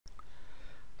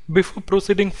Before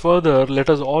proceeding further, let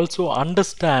us also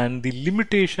understand the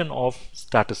limitation of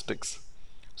statistics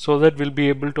so that we'll be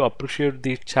able to appreciate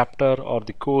the chapter or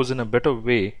the course in a better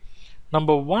way.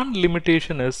 Number one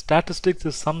limitation is statistics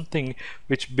is something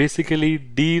which basically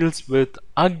deals with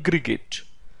aggregate.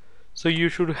 So you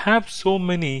should have so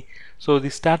many. So the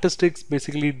statistics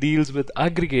basically deals with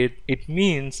aggregate. It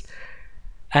means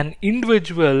an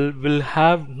individual will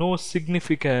have no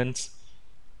significance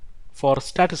for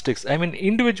statistics. I mean,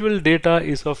 individual data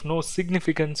is of no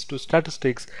significance to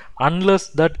statistics unless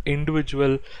that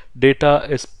individual data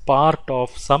is part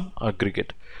of some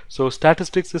aggregate. So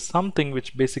statistics is something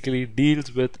which basically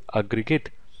deals with aggregate.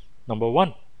 Number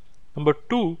one. Number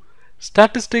two,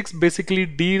 statistics basically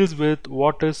deals with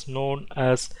what is known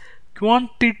as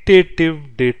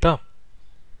quantitative data.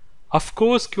 Of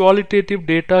course, qualitative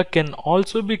data can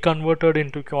also be converted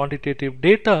into quantitative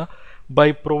data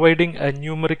by providing a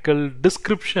numerical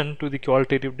description to the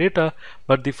qualitative data,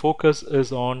 but the focus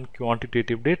is on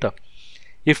quantitative data.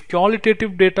 If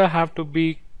qualitative data have to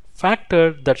be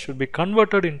factored, that should be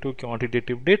converted into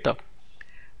quantitative data.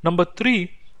 Number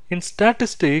three, in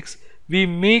statistics, we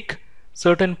make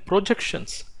certain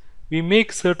projections. We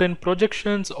make certain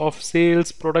projections of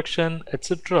sales, production,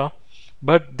 etc.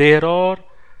 But they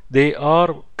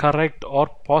are correct or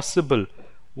possible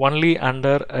only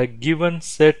under a given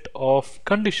set of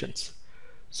conditions.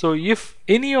 So if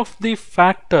any of the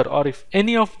factor or if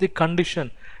any of the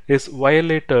condition is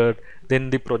violated, then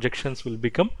the projections will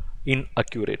become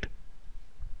inaccurate.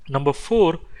 Number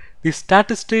four, the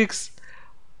statistics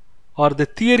or the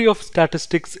theory of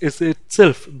statistics is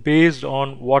itself based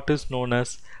on what is known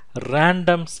as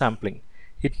random sampling.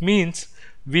 It means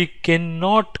we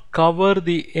cannot cover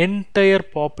the entire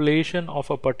population of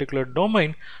a particular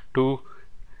domain to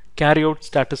carry out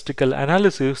statistical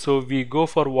analysis, so we go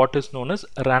for what is known as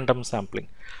random sampling.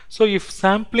 So if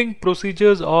sampling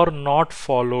procedures are not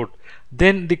followed,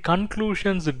 then the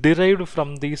conclusions derived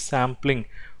from the sampling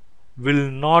will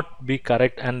not be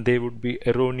correct and they would be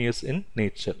erroneous in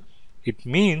nature. It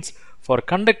means for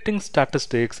conducting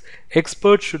statistics,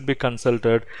 experts should be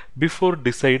consulted before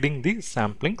deciding the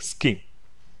sampling scheme.